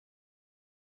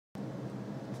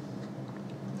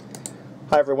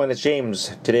Hi everyone, it's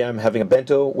James. Today I'm having a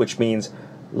bento, which means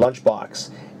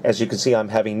lunchbox. As you can see, I'm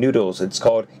having noodles. It's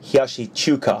called hiyashi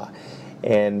chuuka.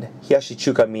 And hiyashi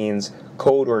chuuka means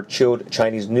cold or chilled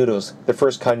Chinese noodles. The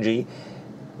first kanji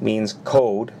means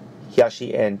cold,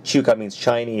 hiyashi, and chuuka means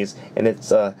Chinese, and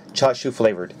it's chashu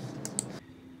flavored.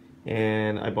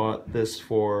 And I bought this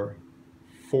for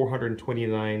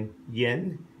 429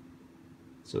 yen.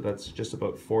 So that's just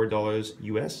about $4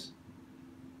 US.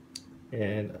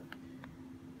 And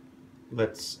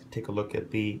let's take a look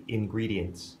at the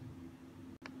ingredients.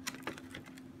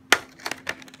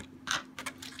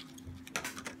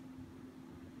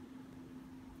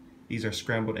 These are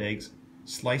scrambled eggs,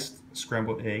 sliced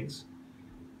scrambled eggs,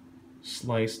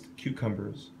 sliced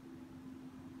cucumbers,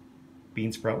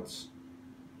 bean sprouts,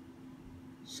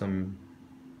 some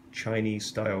Chinese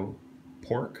style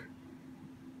pork,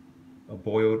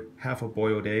 half a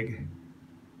boiled egg.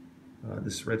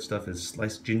 This red stuff is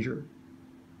sliced ginger,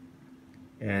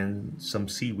 and some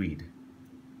seaweed.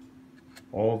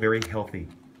 All very healthy.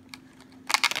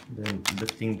 Then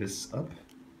lifting this up,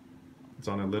 it's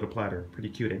on a little platter. Pretty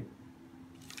cute, eh?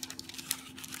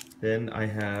 Then I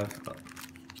have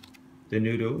the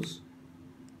noodles.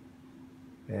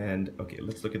 And okay,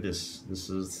 let's look at this.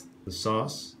 This is the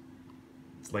sauce.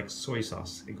 It's like soy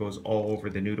sauce. It goes all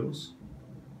over the noodles.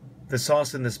 The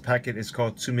sauce in this packet is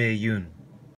called tsume-yun.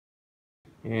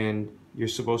 And you're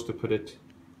supposed to put it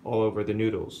all over the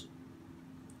noodles.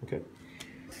 Okay.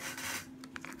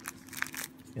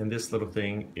 And this little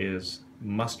thing is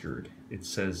mustard. It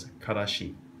says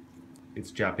karashi. It's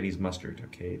Japanese mustard.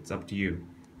 Okay, it's up to you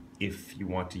if you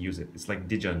want to use it. It's like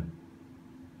dijon.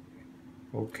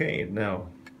 Okay, now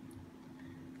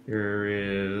there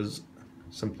is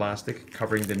some plastic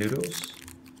covering the noodles.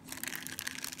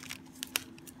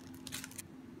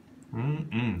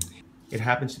 It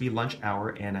happens to be lunch hour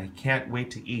and I can't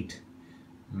wait to eat.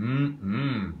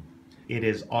 It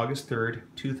is August 3rd,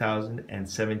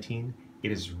 2017.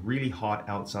 It is really hot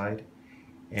outside,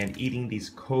 and eating these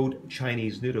cold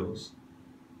Chinese noodles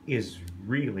is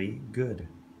really good.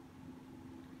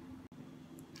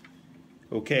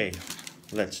 Okay,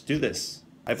 let's do this.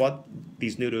 I bought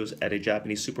these noodles at a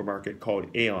Japanese supermarket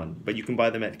called Aeon, but you can buy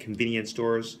them at convenience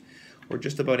stores or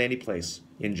just about any place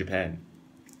in Japan.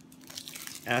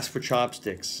 Ask for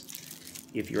chopsticks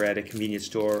if you're at a convenience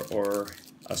store or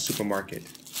a supermarket.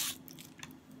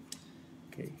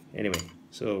 Okay, anyway,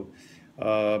 so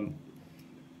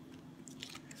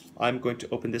I'm going to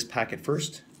open this packet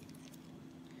first.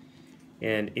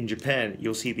 And in Japan,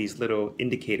 you'll see these little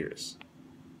indicators,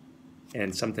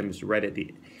 and sometimes right at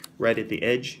the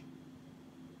edge.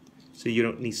 So you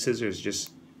don't need scissors,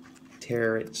 just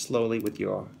tear it slowly with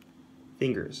your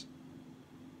fingers.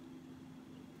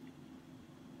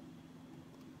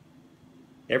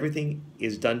 Everything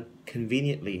is done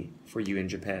conveniently for you in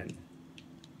Japan.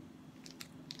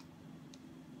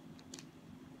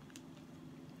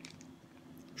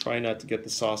 Try not to get the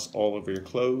sauce all over your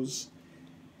clothes.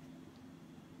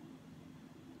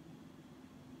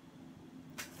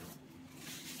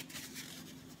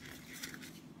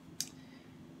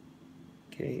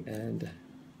 Okay, and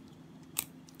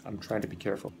I'm trying to be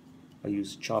careful. I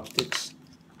use chopsticks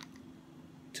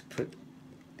to put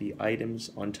the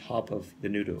items on top of the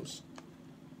noodles.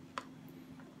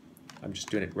 I'm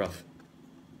just doing it rough.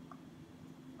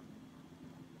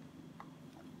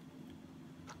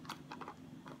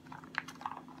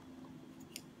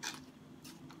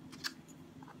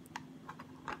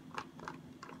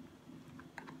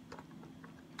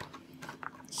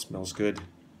 Smells good.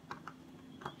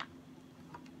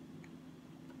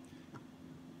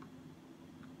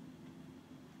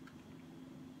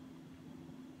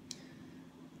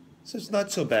 So it's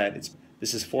not so bad.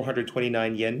 This is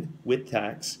 429 yen with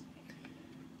tax.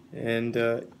 And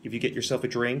if you get yourself a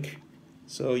drink,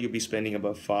 so you'll be spending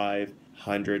about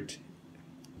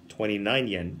 529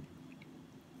 yen.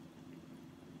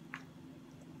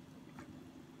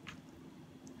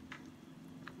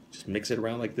 Just mix it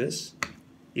around like this.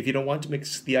 If you don't want to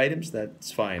mix the items,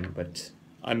 that's fine, but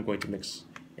I'm going to mix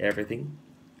everything.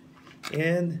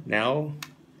 And now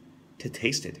to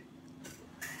taste it.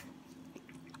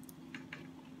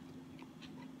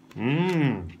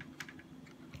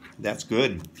 That's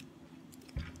good.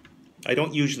 I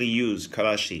don't usually use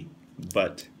karashi,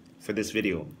 but for this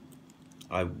video,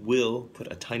 I will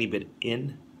put a tiny bit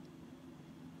in.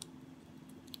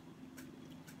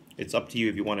 It's up to you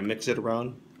if you want to mix it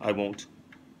around. I won't.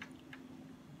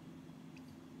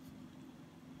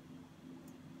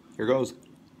 Here goes.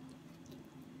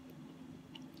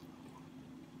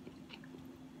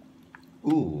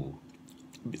 Ooh,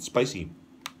 a bit spicy,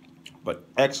 but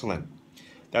excellent.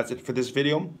 That's it for this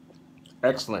video.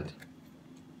 Excellent.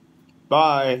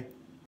 Bye.